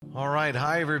All right.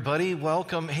 Hi, everybody.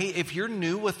 Welcome. Hey, if you're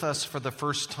new with us for the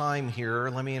first time here,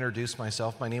 let me introduce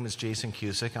myself. My name is Jason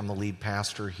Cusick. I'm the lead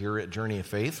pastor here at Journey of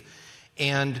Faith.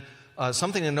 And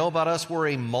something to know about us, we're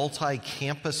a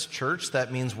multi-campus church.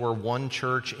 That means we're one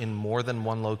church in more than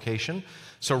one location.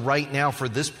 So right now, for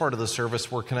this part of the service,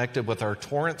 we're connected with our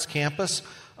Torrance campus,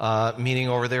 meeting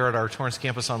over there at our Torrance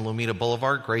campus on Lomita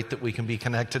Boulevard. Great that we can be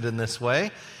connected in this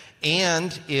way.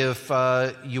 And if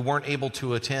you weren't able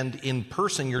to attend in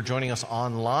person, you're joining us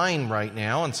online right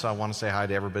now. And so I want to say hi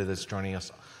to everybody that's joining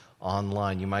us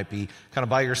online. You might be kind of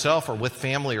by yourself or with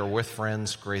family or with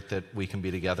friends. Great that we can be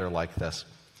together like this.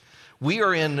 We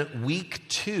are in week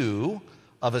 2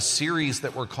 of a series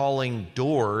that we're calling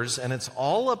Doors, and it's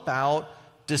all about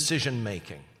decision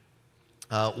making.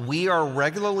 We are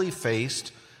regularly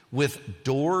faced with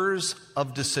doors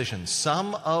of decision.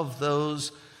 Some of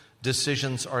those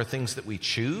decisions are things that we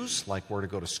choose, like where to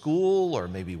go to school or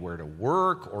maybe where to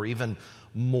work, or even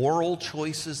moral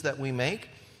choices that we make.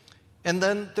 And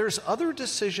then there's other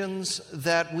decisions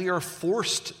that we are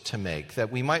forced to make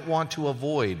that we might want to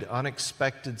avoid,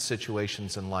 unexpected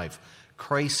situations in life,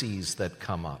 crises that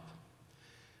come up.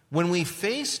 When we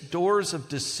face doors of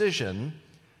decision,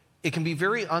 it can be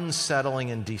very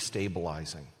unsettling and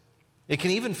destabilizing. It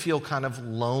can even feel kind of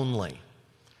lonely.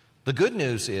 The good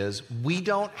news is we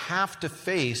don't have to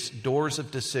face doors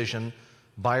of decision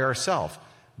by ourselves.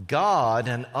 God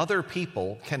and other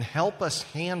people can help us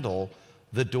handle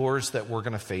the doors that we're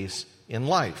going to face in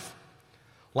life.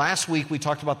 Last week we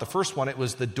talked about the first one. It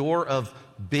was the door of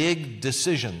big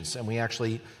decisions, and we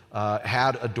actually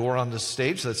had a door on the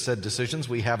stage that said decisions.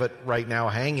 We have it right now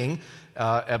hanging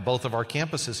at both of our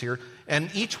campuses here. And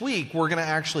each week we're going to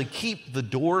actually keep the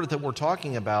door that we're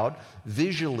talking about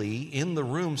visually in the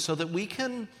room so that we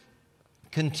can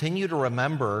continue to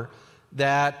remember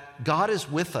that God is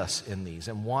with us in these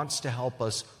and wants to help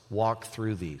us walk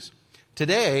through these.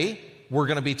 Today we're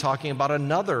going to be talking about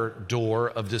another door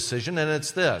of decision, and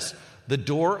it's this: the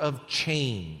door of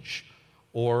change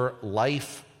or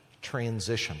life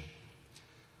transition.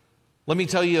 Let me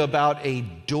tell you about a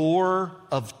door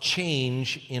of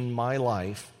change in my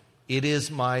life. It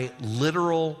is my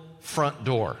literal front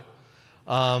door.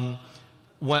 When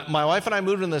my wife and I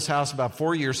moved in this house about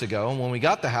 4 years ago, and when we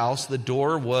got the house, the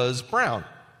door was brown.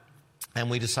 And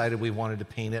we decided we wanted to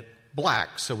paint it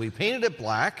black. So we painted it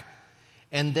black,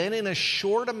 and then in a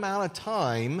short amount of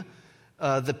time,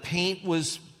 the paint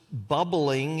was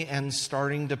bubbling and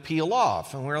starting to peel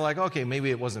off. And we were like, okay,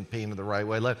 maybe it wasn't painted the right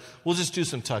way. We'll just do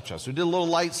some touch-ups. We did a little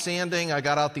light sanding. I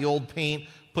got out the old paint,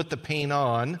 put the paint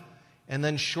on, and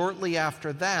then shortly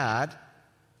after that,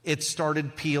 it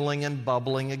started peeling and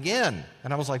bubbling again.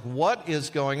 And I was like, what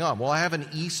is going on? Well, I have an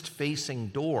east-facing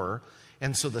door,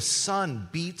 and so the sun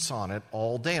beats on it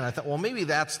all day. And I thought, well, maybe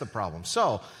that's the problem.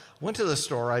 So I went to the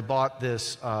store. I bought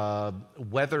this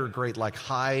weather grade, like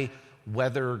high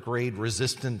weather grade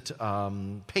resistant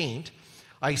paint.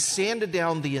 I sanded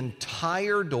down the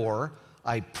entire door.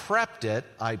 I prepped it.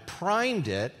 I primed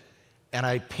it. And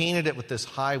I painted it with this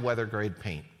high weather grade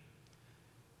paint.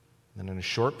 And in a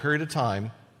short period of time,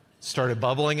 it started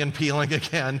bubbling and peeling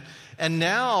again. And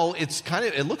now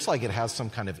it looks like it has some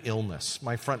kind of illness.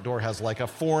 My front door has like a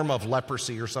form of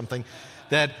leprosy or something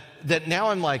that now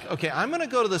I'm like, okay, I'm going to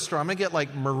go to the store. I'm going to get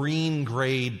like marine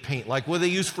grade paint, like what they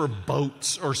use for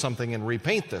boats or something, and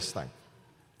repaint this thing.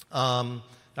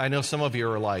 I know some of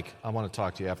you are like, I want to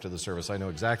talk to you after the service. I know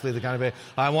exactly the kind of,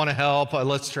 I want to help.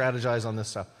 Let's strategize on this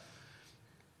stuff.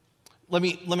 Let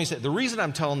me say, the reason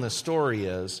I'm telling this story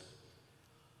is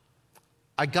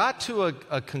I got to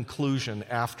a conclusion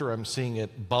after I'm seeing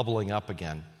it bubbling up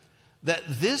again, that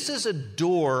this is a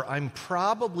door I'm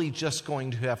probably just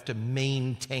going to have to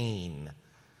maintain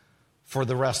for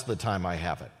the rest of the time I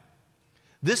have it.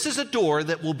 This is a door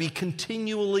that will be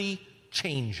continually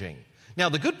changing. Now,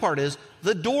 the good part is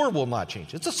the door will not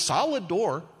change. It's a solid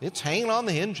door. It's hanging on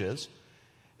the hinges.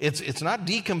 It's not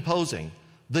decomposing.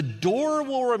 The door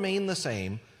will remain the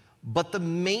same, but the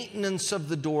maintenance of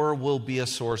the door will be a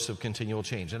source of continual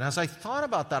change. And as I thought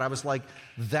about that, I was like,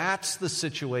 that's the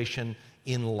situation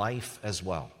in life as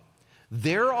well.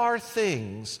 There are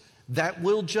things that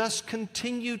will just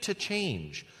continue to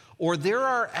change, or there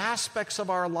are aspects of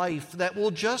our life that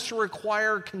will just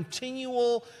require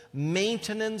continual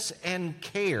maintenance and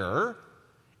care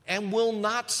and will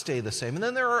not stay the same. And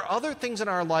then there are other things in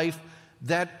our life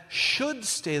that should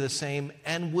stay the same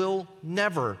and will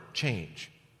never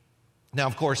change. Now,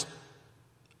 of course,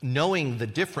 knowing the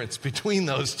difference between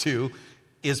those two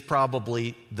is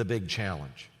probably the big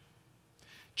challenge.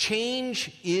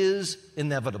 Change is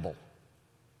inevitable.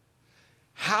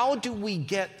 How do we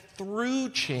get through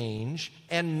change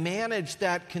and manage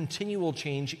that continual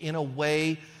change in a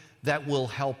way that will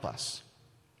help us?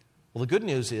 Well, the good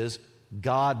news is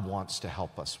God wants to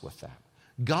help us with that.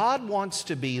 God wants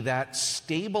to be that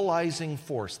stabilizing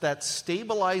force, that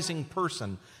stabilizing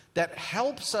person that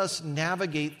helps us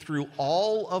navigate through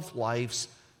all of life's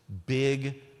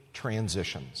big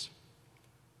transitions.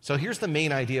 So here's the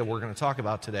main idea we're going to talk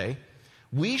about today.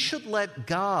 We should let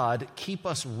God keep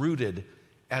us rooted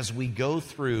as we go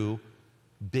through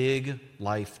big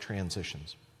life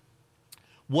transitions.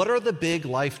 What are the big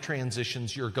life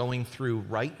transitions you're going through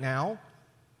right now?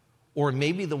 Or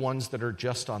maybe the ones that are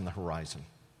just on the horizon?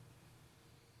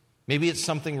 Maybe it's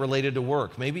something related to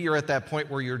work. Maybe you're at that point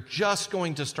where you're just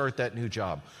going to start that new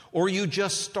job. Or you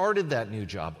just started that new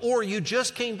job. Or you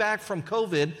just came back from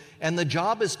COVID and the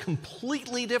job is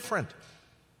completely different.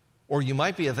 Or you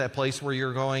might be at that place where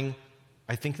you're going,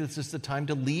 I think this is the time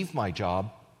to leave my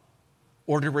job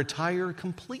or to retire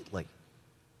completely.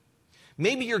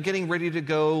 Maybe you're getting ready to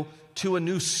go to a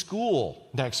new school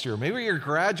next year. Maybe you're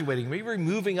graduating. Maybe you're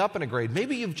moving up in a grade.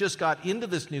 Maybe you've just got into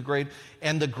this new grade,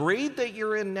 and the grade that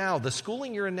you're in now, the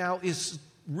schooling you're in now, is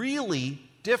really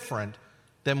different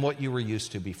than what you were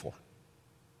used to before.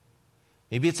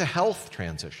 Maybe it's a health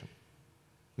transition.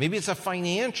 Maybe it's a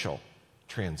financial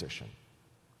transition.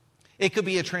 It could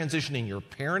be a transition in your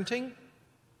parenting,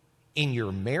 in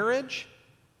your marriage,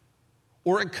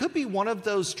 or it could be one of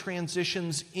those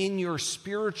transitions in your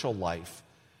spiritual life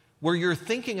where you're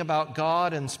thinking about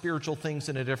God and spiritual things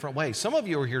in a different way. Some of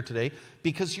you are here today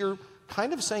because you're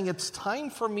kind of saying it's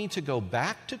time for me to go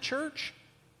back to church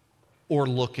or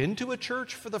look into a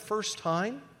church for the first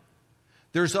time.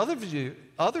 There's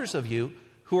others of you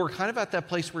who are kind of at that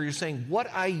place where you're saying,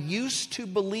 what I used to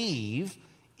believe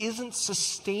isn't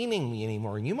sustaining me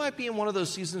anymore. And you might be in one of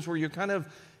those seasons where you're kind of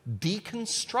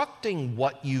deconstructing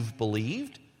what you've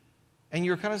believed, and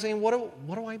you're kind of saying, what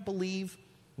do I believe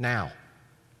now?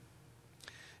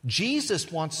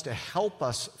 Jesus wants to help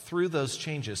us through those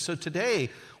changes. So today,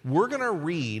 we're going to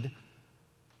read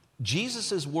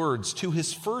Jesus' words to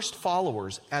his first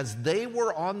followers as they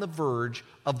were on the verge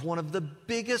of one of the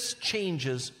biggest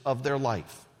changes of their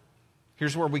life.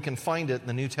 Here's where we can find it in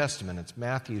the New Testament. It's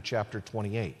Matthew chapter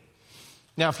 28.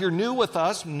 Now, if you're new with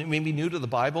us, maybe new to the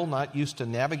Bible, not used to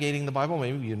navigating the Bible,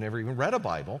 maybe you've never even read a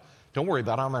Bible, don't worry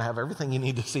about it. I'm going to have everything you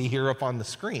need to see here up on the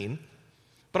screen.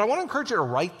 But I want to encourage you to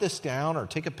write this down or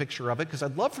take a picture of it, because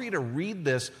I'd love for you to read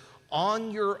this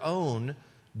on your own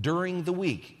during the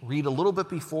week. Read a little bit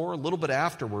before, a little bit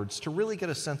afterwards to really get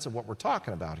a sense of what we're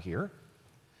talking about here.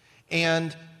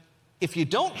 And if you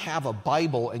don't have a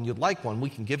Bible and you'd like one, we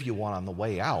can give you one on the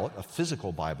way out, a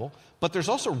physical Bible. But there's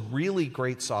also really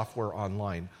great software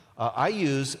online. I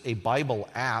use a Bible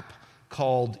app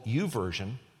called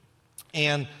YouVersion,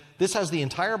 and this has the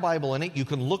entire Bible in it. You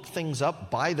can look things up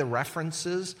by the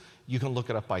references. You can look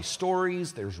it up by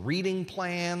stories. There's reading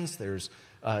plans. There's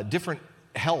different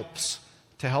helps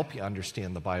to help you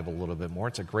understand the Bible a little bit more.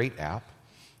 It's a great app.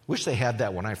 Wish they had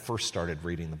that when I first started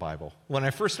reading the Bible. When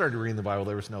I first started reading the Bible,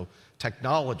 there was no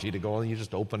technology to go on. You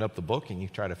just open up the book and you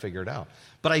try to figure it out.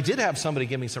 But I did have somebody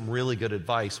give me some really good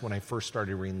advice when I first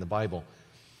started reading the Bible.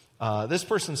 This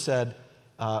person said,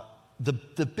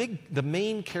 the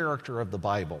main character of the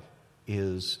Bible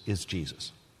is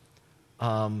Jesus.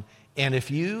 And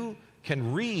if you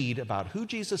can read about who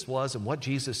Jesus was and what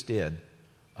Jesus did,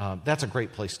 that's a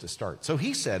great place to start. So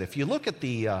he said, if you look at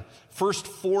the first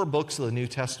 4 books of the New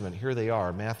Testament, here they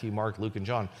are, Matthew, Mark, Luke, and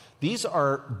John. These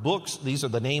are books, these are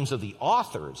the names of the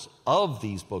authors of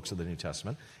these books of the New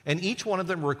Testament, and each one of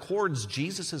them records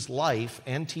Jesus' life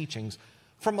and teachings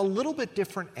from a little bit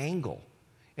different angle.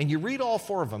 And you read all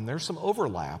 4 of them, there's some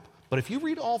overlap, but if you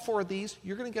read all 4 of these,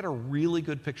 you're going to get a really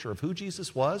good picture of who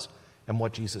Jesus was and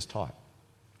what Jesus taught.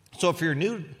 So if you're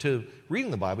new to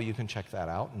reading the Bible, you can check that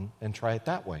out and try it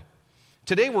that way.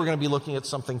 Today we're going to be looking at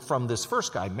something from this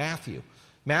first guy, Matthew.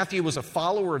 Matthew was a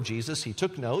follower of Jesus. He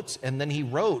took notes, and then he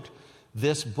wrote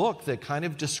this book that kind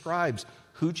of describes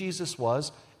who Jesus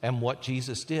was and what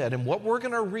Jesus did. And what we're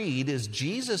going to read is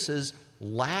Jesus'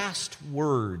 last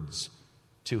words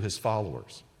to his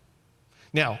followers.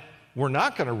 Now, we're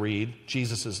not going to read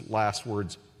Jesus' last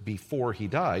words before he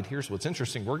died. Here's what's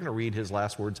interesting. We're going to read his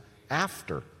last words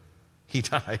after he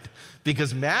died,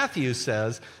 because Matthew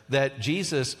says that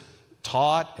Jesus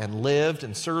taught and lived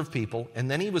and served people, and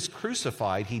then he was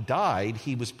crucified, he died,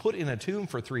 he was put in a tomb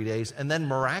for 3 days, and then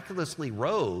miraculously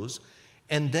rose,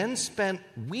 and then spent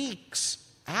weeks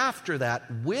after that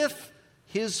with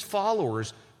his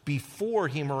followers before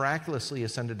he miraculously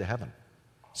ascended to heaven.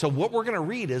 So what we're going to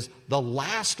read is the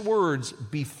last words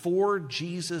before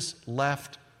Jesus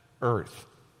left earth.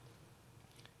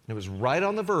 And it was right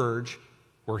on the verge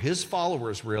where his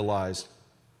followers realized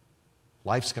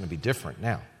life's going to be different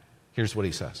now. Here's what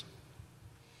he says.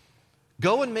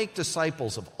 Go and make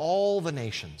disciples of all the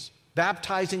nations,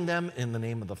 baptizing them in the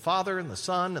name of the Father and the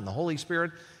Son and the Holy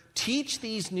Spirit. Teach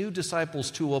these new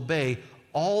disciples to obey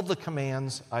all the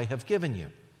commands I have given you.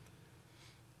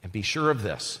 And be sure of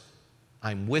this,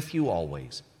 I'm with you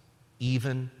always,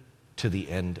 even to the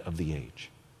end of the age.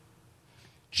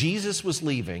 Jesus was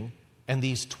leaving, and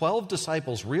these 12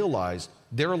 disciples realized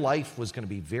their life was going to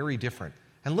be very different.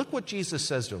 And look what Jesus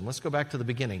says to them. Let's go back to the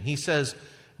beginning. He says,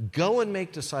 go and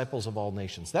make disciples of all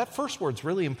nations. That first word's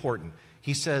really important.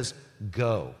 He says,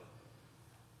 go.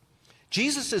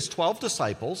 Jesus' 12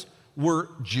 disciples were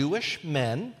Jewish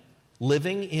men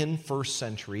living in first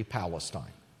century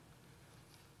Palestine.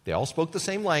 They all spoke the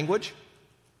same language,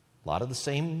 a lot of the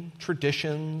same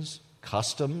traditions,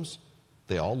 customs.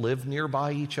 They all lived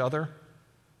nearby each other.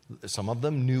 Some of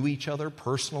them knew each other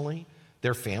personally.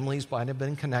 Their families might have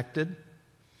been connected.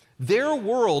 Their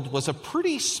world was a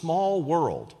pretty small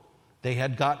world. They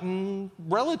had gotten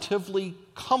relatively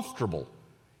comfortable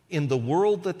in the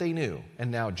world that they knew. And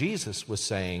now Jesus was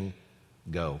saying,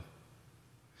 go.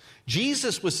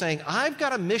 Jesus was saying, I've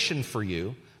got a mission for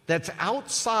you that's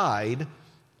outside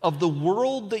of the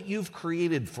world that you've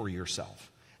created for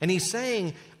yourself. And he's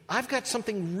saying, I've got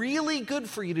something really good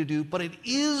for you to do, but it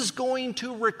is going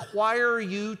to require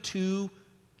you to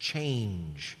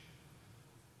change.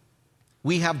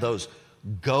 We have those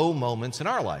go moments in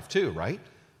our life too, right?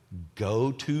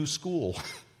 Go to school.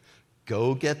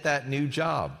 Go get that new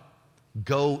job.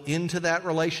 Go into that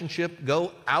relationship.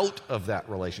 Go out of that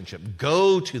relationship.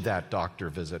 Go to that doctor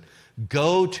visit.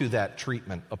 Go to that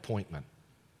treatment appointment.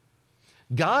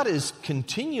 God is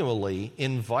continually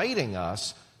inviting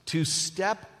us to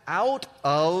step out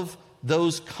of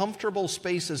those comfortable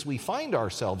spaces we find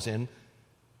ourselves in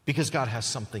because God has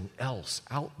something else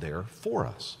out there for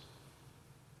us.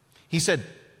 He said,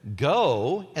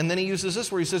 go, and then he uses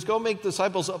this where he says, go make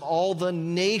disciples of all the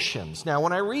nations. Now,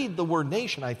 when I read the word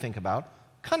nation, I think about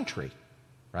country,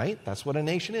 right? That's what a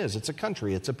nation is. It's a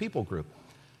country. It's a people group.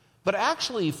 But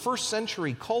actually, first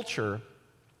century culture,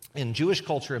 in Jewish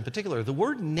culture in particular, the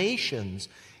word nations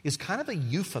is kind of a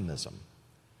euphemism.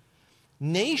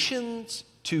 Nations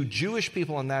to Jewish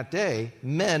people in that day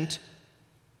meant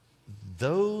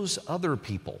those other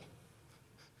people.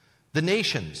 The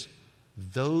nations,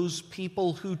 those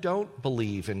people who don't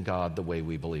believe in God the way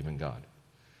we believe in God.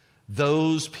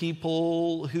 Those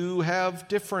people who have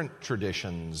different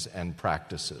traditions and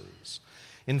practices.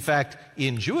 In fact,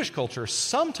 in Jewish culture,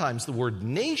 sometimes the word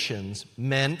nations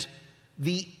meant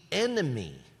the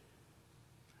enemy.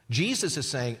 Jesus is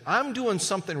saying, I'm doing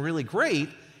something really great,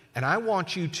 and I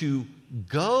want you to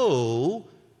go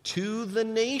to the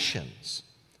nations.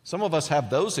 Some of us have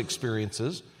those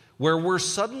experiences where we're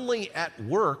suddenly at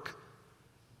work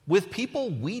with people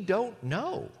we don't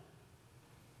know.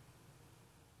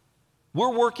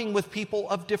 We're working with people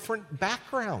of different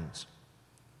backgrounds.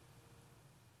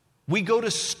 We go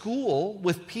to school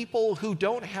with people who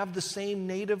don't have the same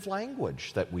native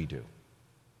language that we do.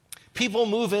 People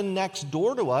move in next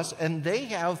door to us, and they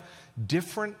have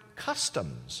different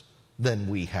customs than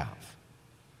we have.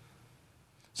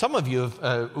 Some of you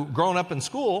have grown up in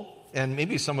school, and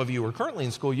maybe some of you are currently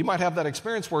in school. You might have that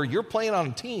experience where you're playing on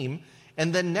a team,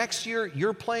 and then next year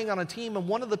you're playing on a team, and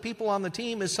one of the people on the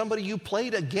team is somebody you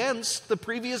played against the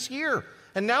previous year,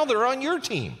 and now they're on your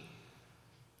team.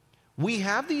 We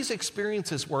have these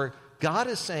experiences where God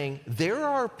is saying, there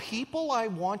are people I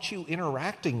want you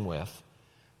interacting with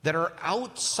that are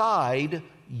outside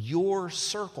your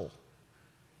circle.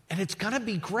 And it's going to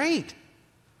be great.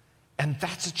 And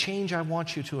that's a change I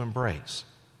want you to embrace.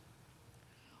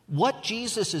 What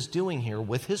Jesus is doing here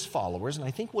with his followers, and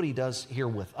I think what he does here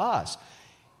with us,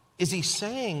 is he's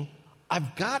saying,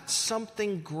 I've got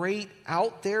something great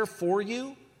out there for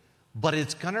you, but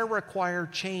it's going to require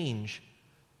change.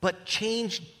 But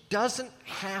change doesn't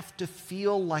have to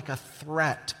feel like a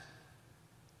threat.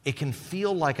 It can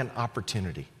feel like an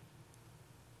opportunity.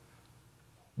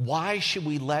 Why should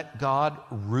we let God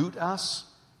root us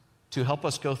to help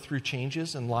us go through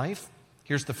changes in life?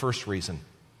 Here's the first reason.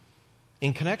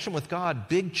 In connection with God,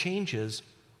 big changes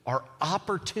are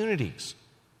opportunities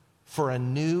for a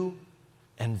new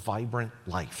and vibrant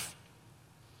life.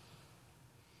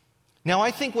 Now, I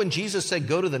think when Jesus said,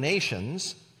 go to the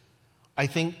nations, I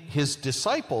think his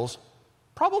disciples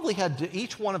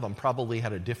each one of them probably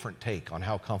had a different take on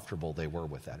how comfortable they were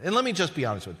with that. And let me just be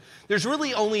honest with you. There's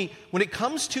really only, when it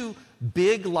comes to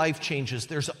big life changes,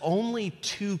 there's only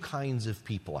two kinds of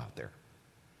people out there.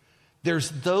 There's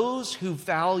those who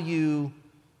value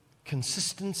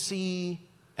consistency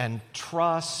and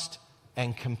trust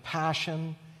and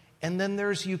compassion, and then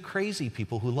there's you crazy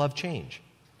people who love change,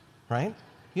 right?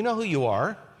 You know who you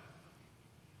are.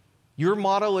 Your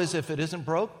motto is, if it isn't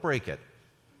broke, break it.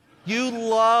 You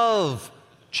love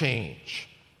change.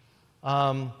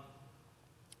 Now,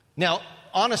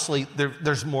 honestly,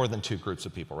 there's more than two groups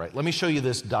of people, right? Let me show you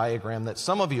this diagram that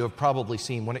some of you have probably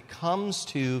seen. When it comes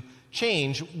to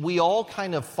change, we all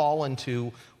kind of fall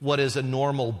into what is a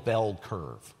normal bell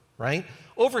curve, right?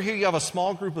 Over here, you have a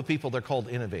small group of people, they're called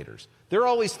innovators. They're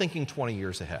always thinking 20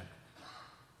 years ahead.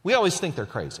 We always think they're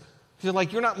crazy. You're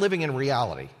like, you're not living in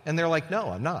reality. And they're like, no,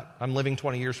 I'm not. I'm living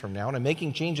 20 years from now, and I'm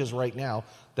making changes right now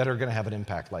that are going to have an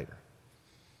impact later.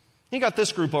 You got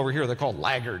this group over here, they're called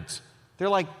laggards. They're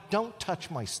like, don't touch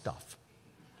my stuff.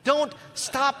 Don't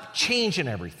stop changing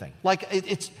everything. Like,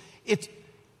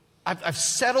 I've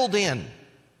settled in.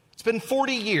 It's been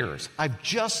 40 years. I've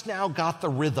just now got the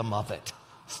rhythm of it.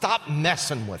 Stop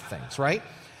messing with things, right?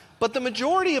 But the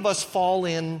majority of us fall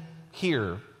in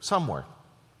here somewhere.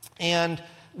 And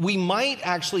we might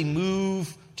actually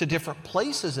move to different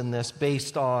places in this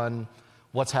based on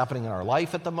what's happening in our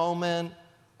life at the moment,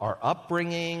 our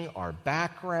upbringing, our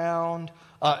background.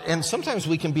 And sometimes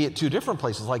we can be at two different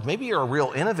places. Like maybe you're a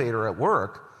real innovator at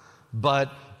work,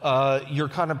 but you're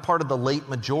kind of part of the late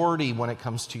majority when it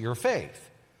comes to your faith.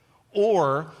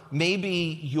 Or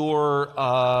maybe you're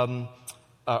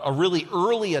a really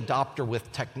early adopter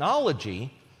with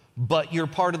technology, but you're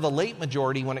part of the late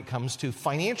majority when it comes to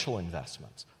financial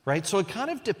investments, right? So it kind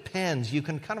of depends. You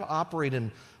can kind of operate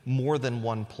in more than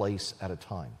one place at a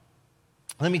time.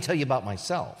 Let me tell you about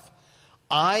myself.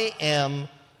 I am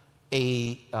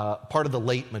a part of the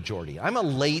late majority. I'm a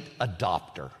late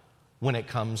adopter when it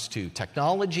comes to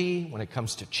technology, when it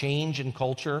comes to change in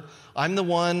culture. I'm the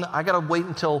one, I got to wait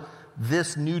until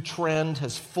this new trend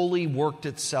has fully worked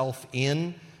itself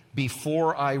in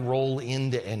before I roll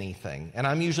into anything. And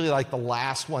I'm usually like the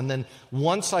last one. Then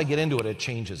once I get into it, it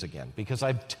changes again because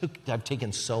I've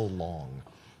taken so long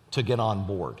to get on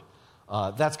board.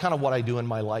 That's kind of what I do in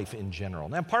my life in general.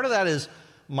 Now, part of that is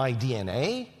my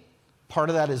DNA. Part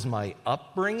of that is my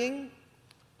upbringing.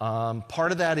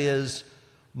 Part of that is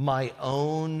my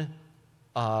own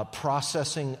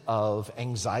processing of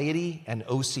anxiety and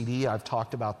OCD. I've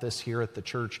talked about this here at the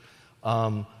church.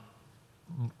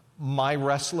 My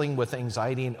wrestling with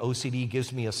anxiety and OCD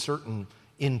gives me a certain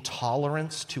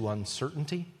intolerance to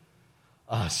uncertainty.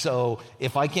 So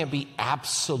if I can't be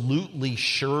absolutely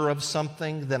sure of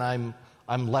something, then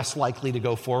I'm less likely to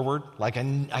go forward. Like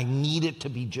I need it to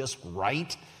be just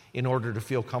right in order to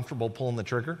feel comfortable pulling the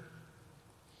trigger.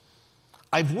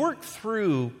 I've worked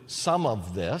through some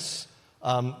of this.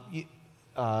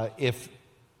 If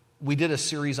we did a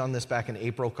series on this back in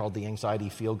April called The Anxiety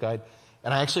Field Guide,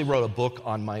 and I actually wrote a book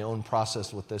on my own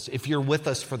process with this. If you're with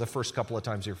us for the first couple of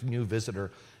times, you're a new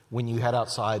visitor, when you head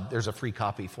outside, there's a free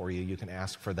copy for you. You can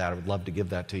ask for that. I would love to give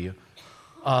that to you.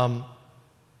 But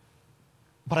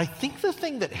I think the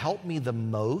thing that helped me the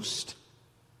most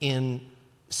in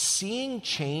seeing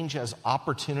change as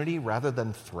opportunity rather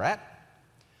than threat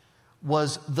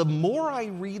was the more I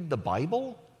read the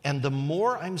Bible and the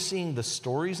more I'm seeing the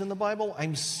stories in the Bible,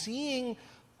 I see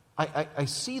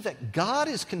that God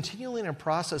is continually in a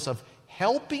process of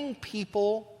helping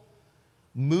people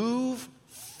move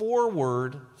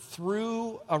forward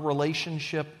through a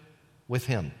relationship with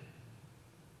Him.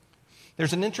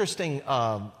 There's an interesting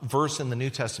verse in the New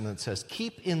Testament that says,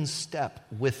 keep in step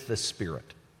with the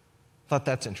Spirit. I thought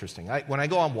that's interesting. When I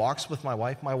go on walks with my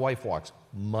wife walks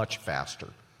much faster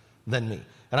than me.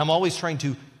 And I'm always trying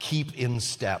to keep in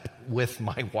step with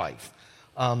my wife.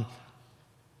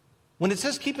 When it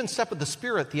says keep in step with the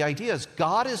Spirit, the idea is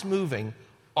God is moving.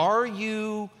 Are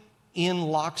you in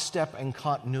lockstep and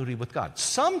continuity with God?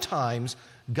 Sometimes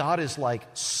God is like,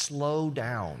 slow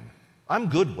down. I'm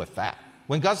good with that.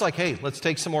 When God's like, hey, let's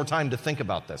take some more time to think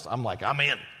about this, I'm like, I'm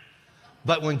in.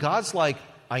 But when God's like,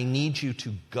 I need you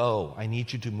to go, I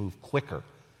need you to move quicker,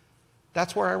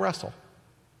 that's where I wrestle.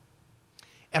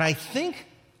 And I think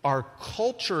our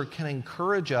culture can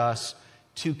encourage us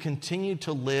to continue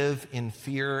to live in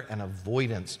fear and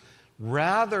avoidance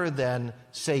rather than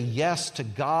say yes to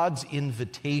God's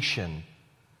invitation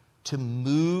to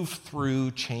move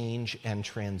through change and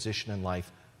transition in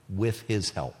life with His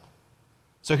help.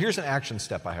 So here's an action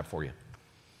step I have for you.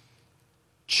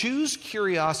 Choose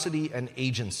curiosity and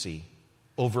agency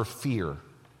over fear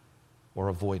or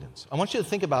avoidance. I want you to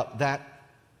think about that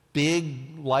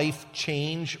big life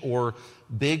change or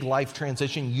big life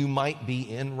transition you might be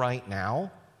in right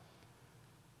now.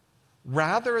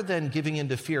 Rather than giving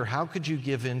into fear, how could you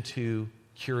give into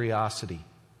curiosity?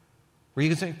 Where you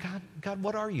can say, God,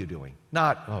 what are you doing?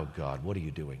 Not, oh, God, what are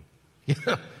you doing?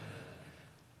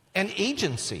 And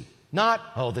agency, not,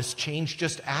 oh, this change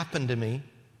just happened to me.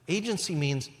 Agency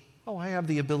means, oh, I have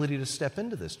the ability to step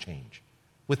into this change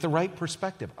with the right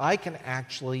perspective. I can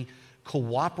actually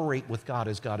cooperate with God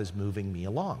as God is moving me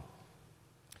along.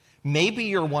 Maybe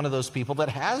you're one of those people that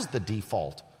has the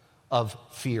default of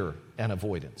fear and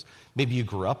avoidance. Maybe you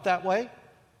grew up that way.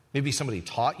 Maybe somebody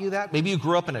taught you that. Maybe you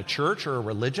grew up in a church or a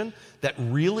religion that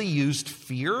really used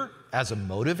fear as a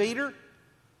motivator.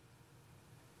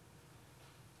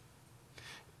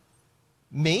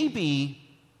 Maybe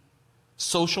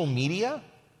social media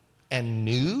and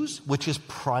news, which is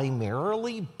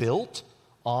primarily built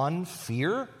on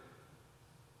fear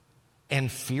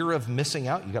and fear of missing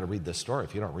out. You got to read this story.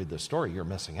 If you don't read this story, you're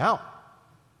missing out.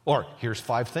 Or here's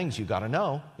 5 things you got to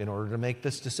know in order to make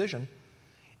this decision.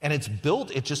 And it's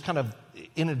built, it just kind of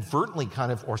inadvertently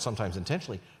or sometimes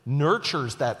intentionally,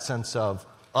 nurtures that sense of,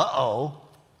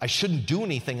 I shouldn't do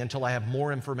anything until I have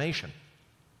more information.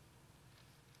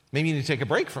 Maybe you need to take a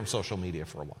break from social media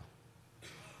for a while.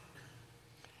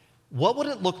 What would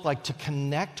it look like to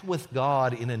connect with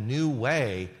God in a new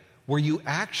way where you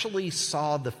actually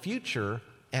saw the future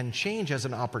and change as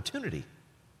an opportunity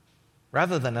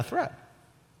rather than a threat?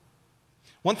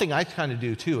 One thing I kind of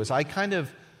do too is I kind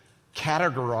of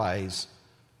categorize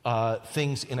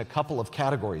things in a couple of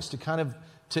categories to kind of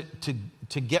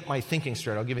to get my thinking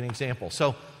straight. I'll give you an example.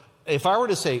 So if I were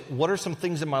to say, what are some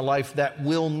things in my life that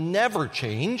will never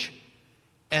change?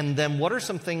 And then what are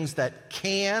some things that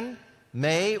can,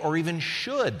 may, or even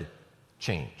should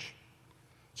change?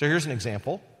 So here's an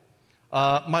example.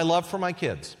 My love for my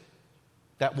kids.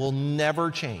 That will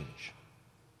never change.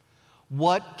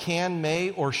 What can, may,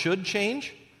 or should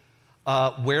change?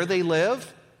 Where they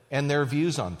live and their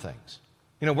views on things.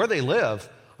 You know, where they live,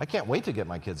 I can't wait to get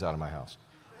my kids out of my house.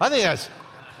 I think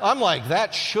I'm like,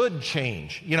 that should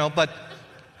change, you know,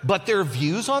 but their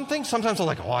views on things, sometimes I'm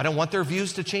like, I don't want their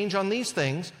views to change on these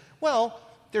things. Well,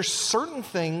 there's certain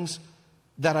things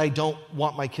that I don't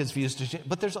want my kids' views to change,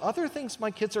 but there's other things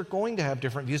my kids are going to have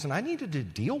different views, and I needed to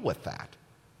deal with that.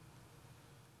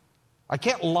 I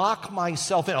can't lock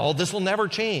myself in, this will never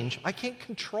change. I can't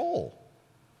control.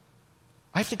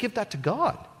 I have to give that to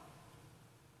God.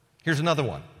 Here's another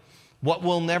one. What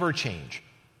will never change?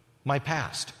 My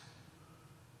past.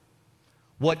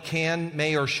 What can,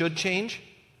 may, or should change?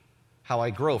 How I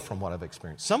grow from what I've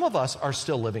experienced. Some of us are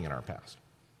still living in our past.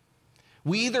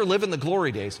 We either live in the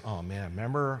glory days. Oh man,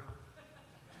 remember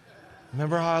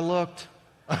how I looked?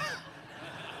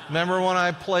 Remember when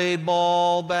I played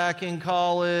ball back in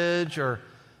college? Or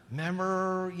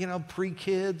remember,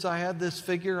 pre-kids, I had this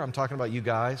figure? I'm talking about you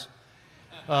guys.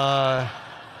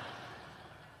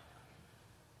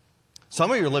 Some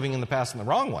of you are living in the past in the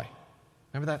wrong way.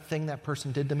 Remember that thing that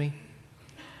person did to me?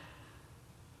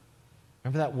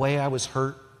 Remember that way I was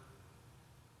hurt?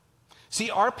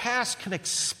 See, our past can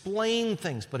explain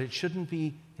things, but it shouldn't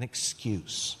be an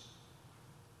excuse.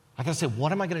 I got to say,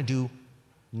 what am I going to do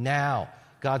now?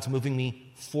 God's moving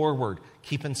me forward.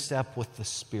 Keep in step with the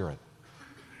Spirit.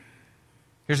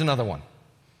 Here's another one.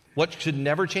 What should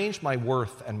never change? My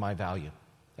worth and my value.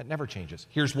 That never changes.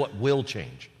 Here's what will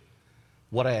change.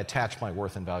 What I attach my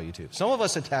worth and value to. Some of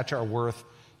us attach our worth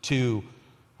to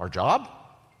our job,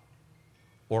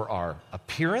 or our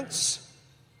appearance,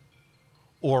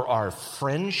 or our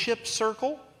friendship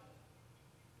circle,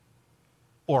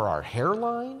 or our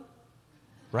hairline,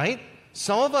 right?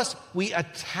 Some of us, we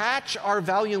attach our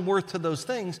value and worth to those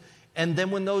things, and then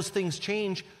when those things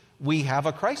change, we have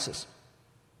a crisis.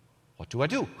 What do I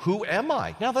do? Who am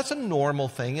I? Now, that's a normal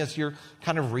thing as you're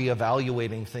kind of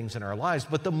reevaluating things in our lives,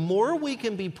 but the more we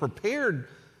can be prepared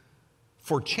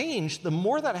for change, the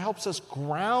more that helps us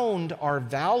ground our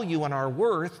value and our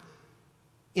worth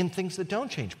in things that don't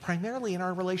change, primarily in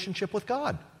our relationship with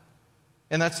God.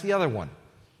 And that's the other one.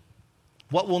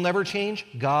 What will never change?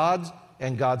 God's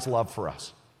and God's love for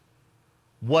us.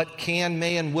 What can,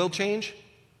 may, and will change?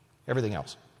 Everything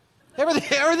else.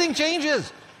 Everything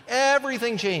changes.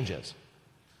 Everything changes.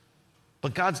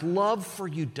 But God's love for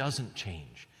you doesn't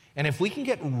change. And if we can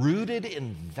get rooted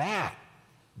in that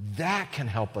can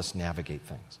help us navigate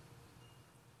things.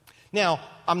 Now,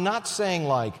 I'm not saying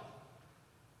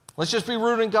let's just be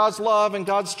rooted in God's love and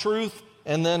God's truth,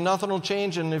 and then nothing will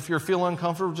change, and if you're feeling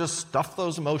uncomfortable, just stuff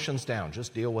those emotions down.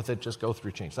 Just deal with it. Just go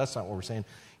through change. That's not what we're saying.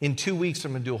 In 2 weeks,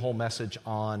 I'm going to do a whole message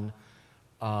on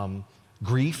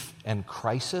grief and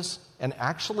crisis, and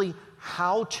actually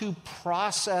how to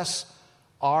process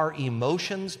our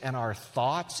emotions and our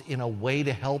thoughts in a way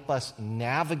to help us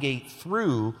navigate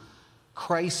through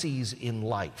crises in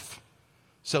life.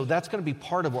 So that's going to be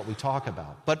part of what we talk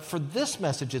about. But for this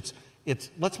message,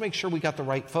 it's let's make sure we got the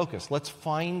right focus. Let's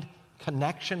find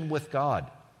connection with God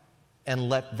and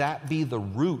let that be the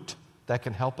root that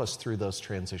can help us through those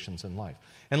transitions in life.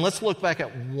 And let's look back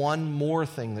at one more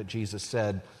thing that Jesus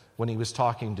said when he was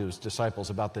talking to his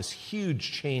disciples about this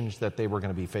huge change that they were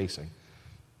going to be facing.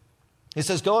 He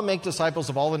says, "Go and make disciples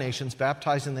of all the nations,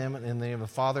 baptizing them in the name of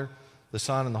the Father, the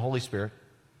Son, and the Holy Spirit.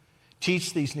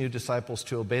 Teach these new disciples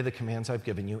to obey the commands I've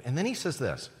given you." And then he says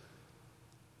this,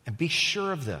 "And be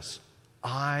sure of this,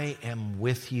 I am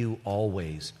with you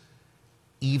always,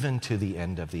 even to the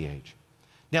end of the age."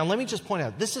 Now, let me just point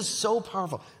out, this is so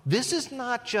powerful. This is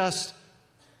not just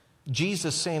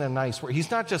Jesus saying a nice word.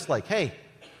 He's not just like, "Hey,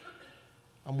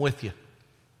 I'm with you."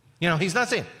 He's not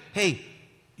saying, "Hey,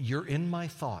 you're in my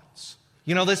thoughts."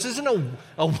 This isn't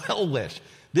a well wish.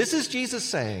 This is Jesus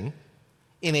saying,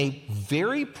 in a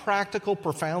very practical,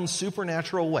 profound,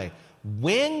 supernatural way,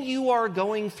 when you are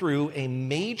going through a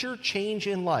major change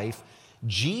in life,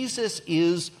 Jesus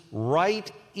is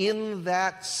right in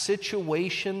that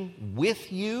situation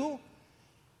with you,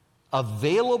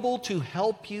 available to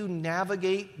help you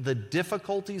navigate the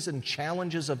difficulties and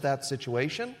challenges of that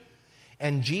situation.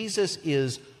 And Jesus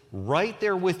is right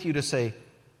there with you to say,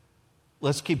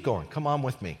 "Let's keep going. Come on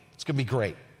with me. It's going to be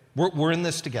great. We're in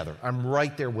this together. I'm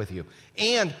right there with you.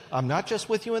 And I'm not just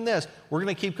with you in this. We're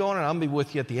going to keep going, and I'm going to be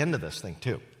with you at the end of this thing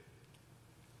too."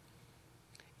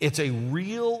 It's a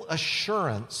real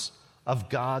assurance of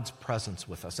God's presence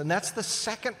with us. And that's the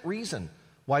second reason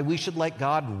why we should let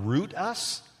God root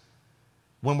us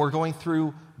when we're going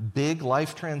through big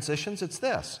life transitions. It's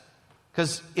this.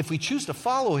 Because if we choose to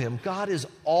follow him, God is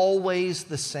always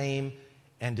the same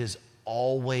and is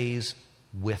always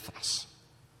with us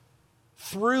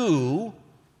through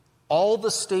all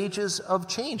the stages of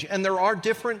change. And there are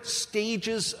different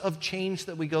stages of change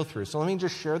that we go through. So let me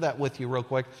just share that with you real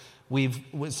quick.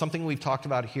 Something we've talked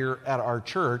about here at our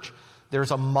church.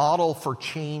 There's a model for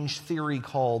change theory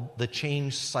called the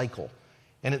change cycle.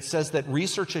 And it says that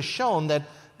research has shown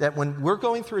that when we're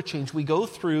going through a change, we go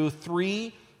through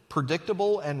 3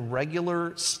 predictable and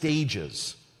regular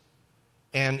stages.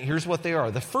 And here's what they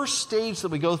are. The first stage that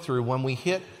we go through when we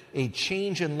hit a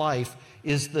change in life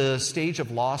is the stage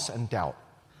of loss and doubt.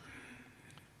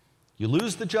 You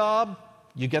lose the job,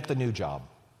 you get the new job,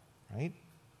 right?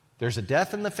 There's a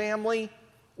death in the family,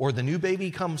 or the new baby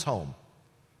comes home,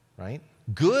 right?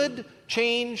 Good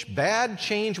change, bad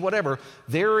change, whatever.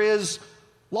 There is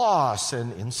loss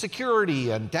and insecurity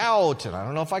and doubt, and I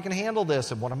don't know if I can handle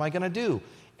this, and what am I going to do?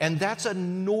 And that's a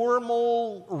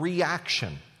normal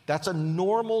reaction. That's a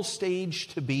normal stage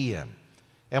to be in.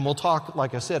 And we'll talk,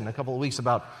 like I said, in a couple of weeks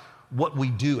about what we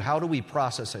do, how do we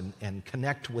process and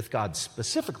connect with God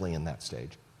specifically in that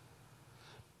stage.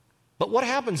 But what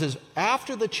happens is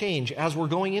after the change, as we're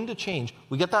going into change,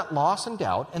 we get that loss and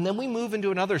doubt, and then we move into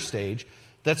another stage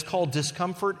that's called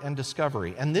discomfort and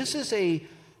discovery. And this is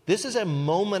a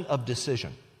moment of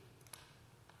decision.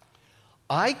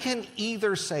 I can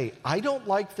either say, I don't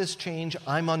like this change,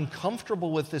 I'm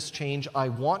uncomfortable with this change, I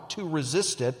want to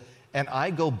resist it, and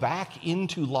I go back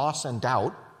into loss and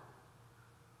doubt.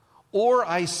 Or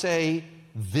I say,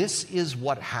 this is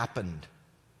what happened.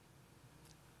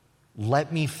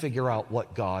 Let me figure out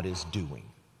what God is doing.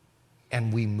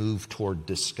 And we move toward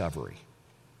discovery.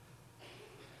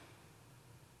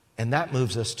 And that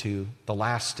moves us to the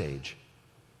last stage,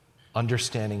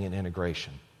 understanding and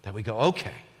integration. That we go,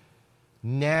 okay,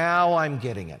 now I'm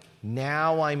getting it.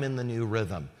 Now I'm in the new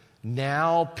rhythm.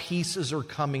 Now pieces are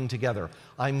coming together.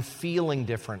 I'm feeling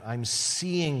different. I'm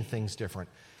seeing things different.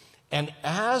 And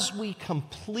as we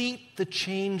complete the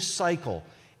change cycle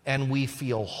and we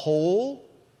feel whole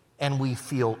and we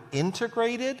feel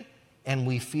integrated and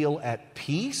we feel at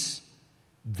peace,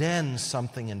 then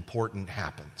something important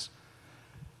happens.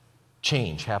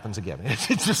 Change happens again.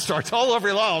 It just starts all over.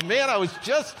 Oh man, I was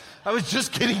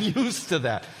just getting used to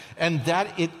that. And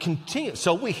that it continues.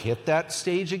 So we hit that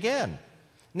stage again.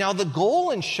 Now the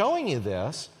goal in showing you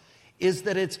this is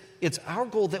that it's our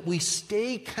goal that we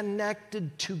stay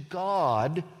connected to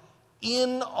God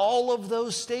in all of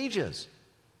those stages.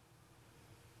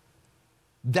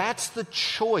 That's the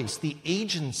choice, the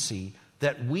agency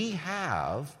that we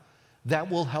have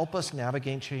that will help us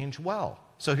navigate change well.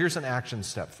 So here's an action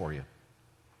step for you.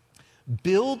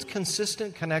 Build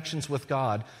consistent connections with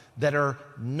God that are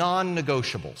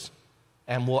non-negotiables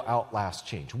and will outlast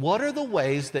change. What are the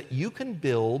ways that you can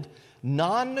build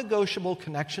non-negotiable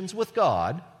connections with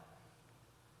God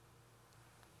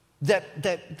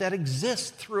that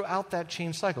exist throughout that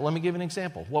change cycle. Let me give you an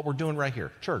example. What we're doing right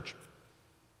here, church.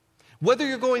 Whether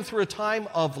you're going through a time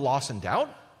of loss and doubt,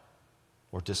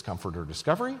 or discomfort or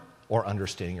discovery, or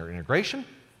understanding or integration,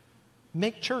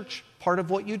 make church part of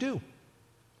what you do.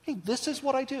 Hey, this is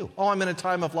what I do. Oh, I'm in a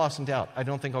time of loss and doubt. I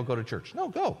don't think I'll go to church. No,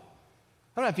 go.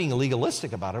 I'm not being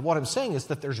legalistic about it. What I'm saying is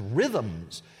that there's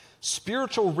rhythms,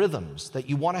 spiritual rhythms that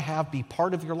you want to have be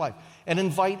part of your life, and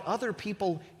invite other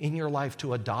people in your life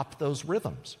to adopt those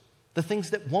rhythms, the things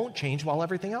that won't change while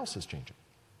everything else is changing.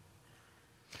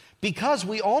 Because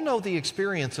we all know the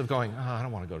experience of going, oh, I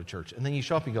don't want to go to church. And then you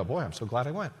show up and you go, boy, I'm so glad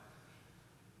I went.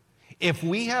 If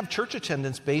we have church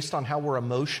attendance based on how we're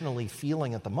emotionally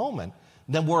feeling at the moment,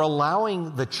 then we're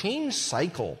allowing the change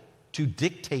cycle to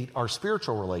dictate our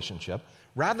spiritual relationship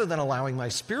rather than allowing my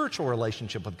spiritual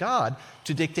relationship with God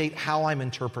to dictate how I'm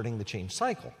interpreting the change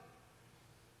cycle.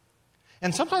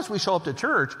 And sometimes we show up to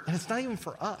church and it's not even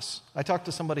for us. I talked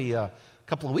to somebody a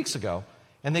couple of weeks ago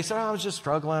and they said, oh, I was just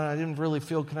struggling. I didn't really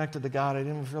feel connected to God. I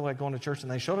didn't feel like going to church.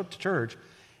 And they showed up to church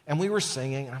and we were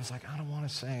singing and I was like, I don't want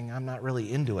to sing. I'm not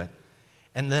really into it.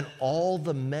 And then all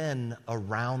the men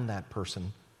around that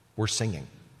person were singing.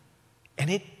 And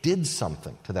it did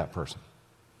something to that person.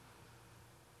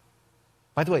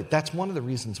 By the way, that's one of the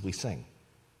reasons we sing.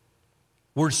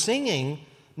 We're singing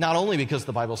not only because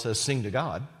the Bible says sing to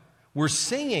God, we're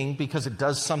singing because it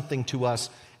does something to us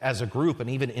as a group and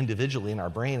even individually in our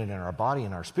brain and in our body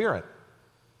and our spirit.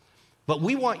 But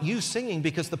we want you singing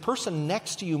because the person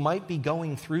next to you might be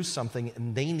going through something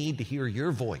and they need to hear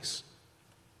your voice.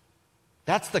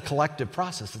 That's the collective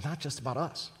process. It's not just about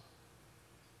us.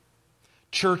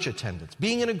 Church attendance,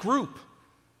 being in a group,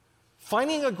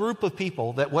 finding a group of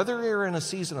people that whether you're in a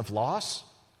season of loss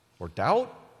or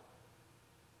doubt,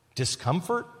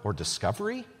 discomfort or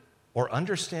discovery, or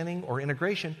understanding or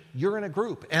integration, you're in a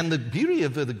group. And the beauty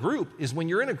of the group is when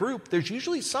you're in a group, there's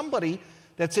usually somebody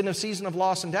that's in a season of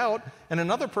loss and doubt and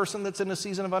another person that's in a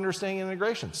season of understanding and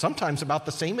integration, sometimes about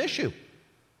the same issue.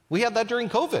 We had that during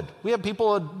COVID. We had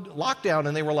people in lockdown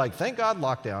and they were like, thank God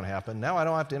lockdown happened. Now I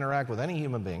don't have to interact with any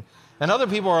human being. And other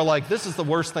people are like, this is the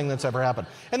worst thing that's ever happened.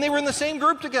 And they were in the same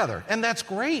group together. And that's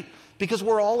great because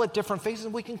we're all at different phases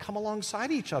and we can come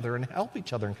alongside each other and help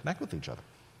each other and connect with each other.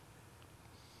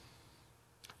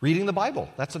 Reading the Bible,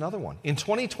 that's another one. In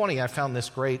 2020, I found this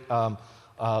great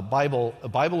Bible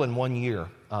in 1 year.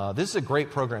 This is a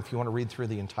great program if you want to read through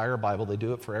the entire Bible. They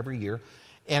do it for every year.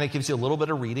 And it gives you a little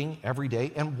bit of reading every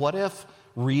day. And what if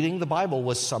reading the Bible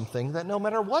was something that no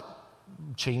matter what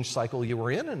change cycle you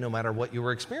were in and no matter what you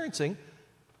were experiencing,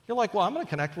 you're like, well, I'm going to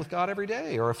connect with God every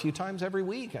day or a few times every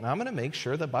week. And I'm going to make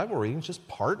sure that Bible reading is just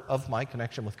part of my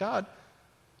connection with God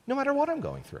no matter what I'm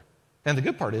going through. And the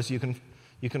good part is you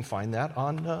can find that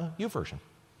on YouVersion.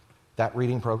 That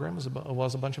reading program was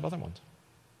a bunch of other ones.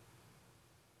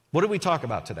 What did we talk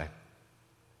about today?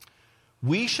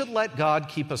 We should let God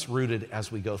keep us rooted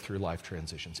as we go through life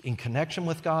transitions. In connection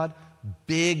with God,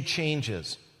 big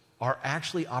changes are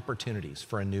actually opportunities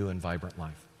for a new and vibrant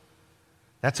life.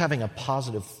 That's having a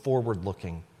positive,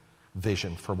 forward-looking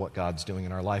vision for what God's doing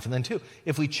in our life. And then, too,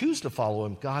 if we choose to follow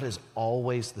Him, God is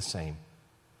always the same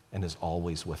and is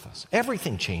always with us.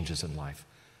 Everything changes in life.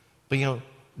 But,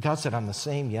 God said, I'm the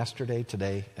same yesterday,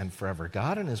 today, and forever.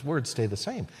 God and His Word stay the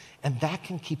same. And that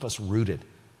can keep us rooted,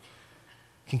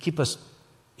 can keep us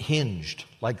hinged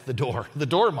like the door. The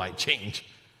door might change,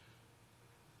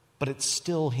 but it's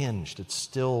still hinged. It's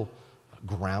still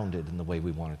grounded in the way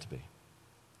we want it to be.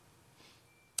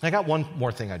 I got one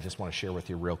more thing I just want to share with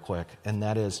you real quick, and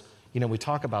that is, we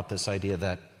talk about this idea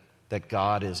that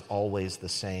God is always the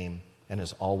same and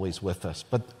is always with us.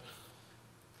 But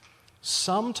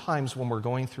sometimes when we're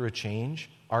going through a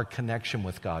change, our connection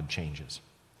with God changes.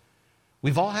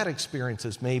 We've all had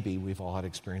experiences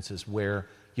where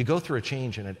you go through a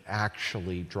change and it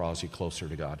actually draws you closer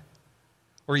to God.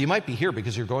 Or you might be here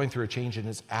because you're going through a change and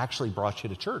it's actually brought you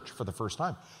to church for the first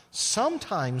time.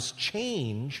 Sometimes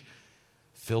change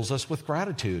fills us with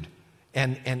gratitude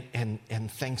and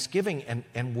thanksgiving,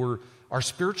 and our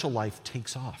spiritual life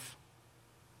takes off.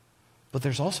 But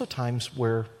there's also times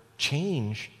where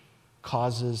change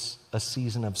causes a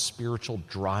season of spiritual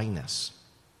dryness,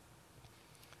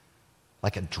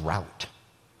 like a drought.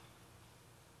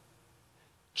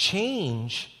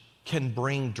 Change can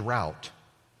bring drought.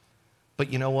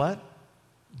 But you know what?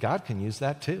 God can use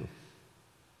that too.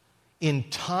 In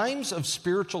times of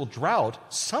spiritual drought,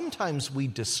 sometimes we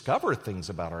discover things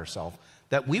about ourselves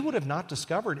that we would have not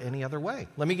discovered any other way.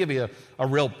 Let me give you a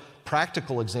real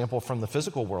practical example from the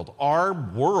physical world. Our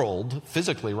world,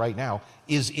 physically right now,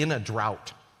 is in a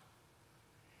drought.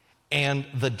 And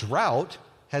the drought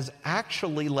has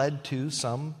actually led to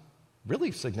some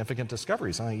really significant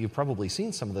discoveries. You've probably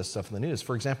seen some of this stuff in the news.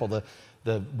 For example,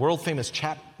 the world-famous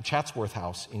Chatsworth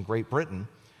House in Great Britain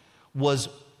was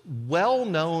well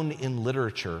known in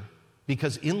literature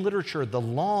because in literature, the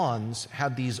lawns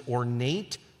had these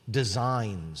ornate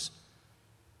designs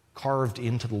carved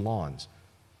into the lawns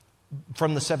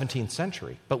from the 17th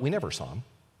century, but we never saw them.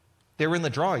 They were in the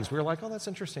drawings. We were like, oh, that's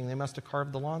interesting. They must have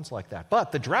carved the lawns like that.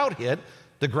 But the drought hit,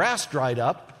 the grass dried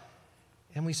up,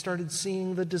 and we started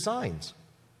seeing the designs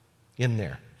in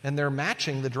there. And they're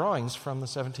matching the drawings from the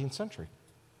 17th century.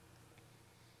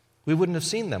 We wouldn't have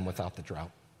seen them without the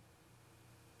drought.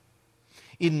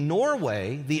 In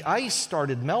Norway, the ice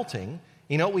started melting.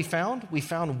 You know what we found? We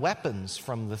found weapons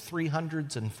from the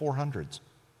 300s and 400s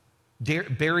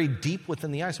buried deep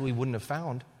within the ice we wouldn't have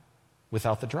found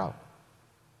without the drought.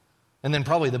 And then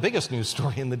probably the biggest news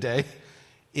story in the day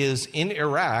is in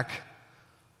Iraq,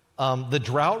 the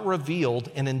drought revealed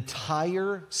an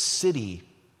entire city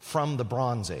from the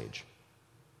Bronze Age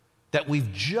that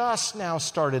we've just now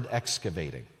started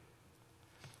excavating.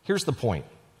 Here's the point.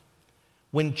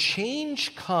 When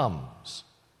change comes,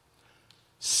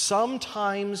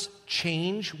 sometimes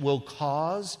change will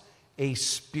cause a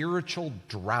spiritual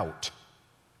drought,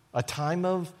 a time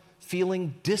of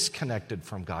feeling disconnected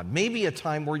from God, maybe a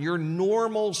time where your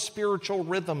normal spiritual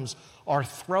rhythms are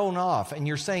thrown off and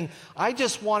you're saying, I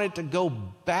just want it to go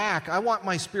back. I want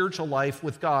my spiritual life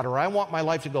with God, or I want my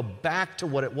life to go back to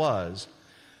what it was.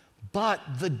 But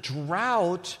the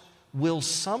drought will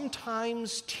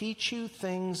sometimes teach you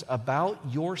things about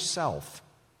yourself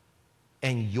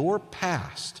and your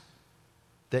past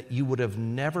that you would have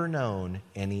never known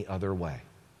any other way.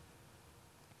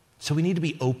 So we need to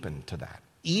be open to that.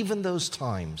 Even those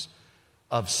times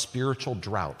of spiritual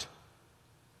drought,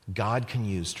 God can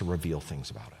use to reveal things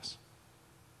about us.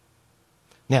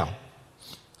 Now,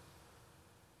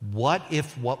 what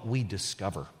if what we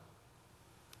discover,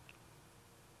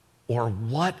 or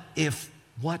what if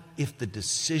the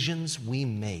decisions we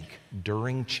make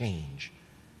during change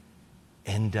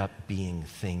end up being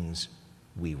things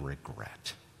we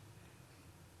regret?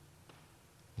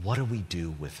 What do we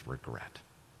do with regret?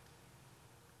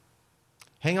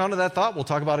 Hang on to that thought. We'll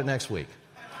talk about it next week.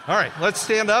 All right, let's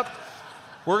stand up.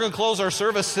 We're going to close our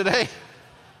service today.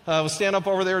 We'll stand up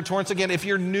over there at Torrance. Again, if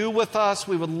you're new with us,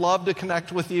 we would love to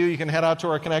connect with you. You can head out to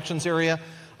our connections area.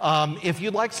 If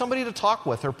you'd like somebody to talk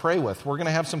with or pray with, we're going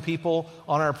to have some people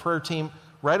on our prayer team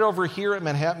right over here at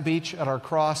Manhattan Beach at our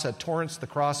cross at Torrance. The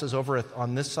cross is over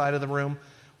on this side of the room.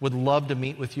 Would love to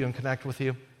meet with you and connect with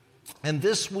you. And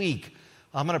this week,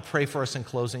 I'm going to pray for us in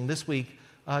closing. This week,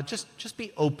 just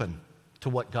be open to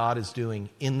what God is doing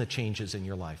in the changes in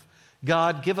your life.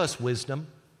 God, give us wisdom.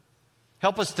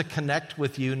 Help us to connect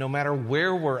with you no matter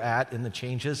where we're at in the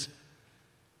changes.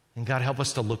 And God, help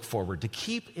us to look forward, to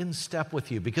keep in step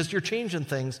with you, because you're changing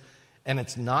things, and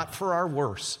it's not for our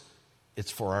worse, it's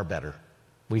for our better.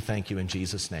 We thank you in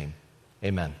Jesus' name.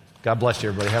 Amen. God bless you,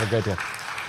 everybody. Have a great day.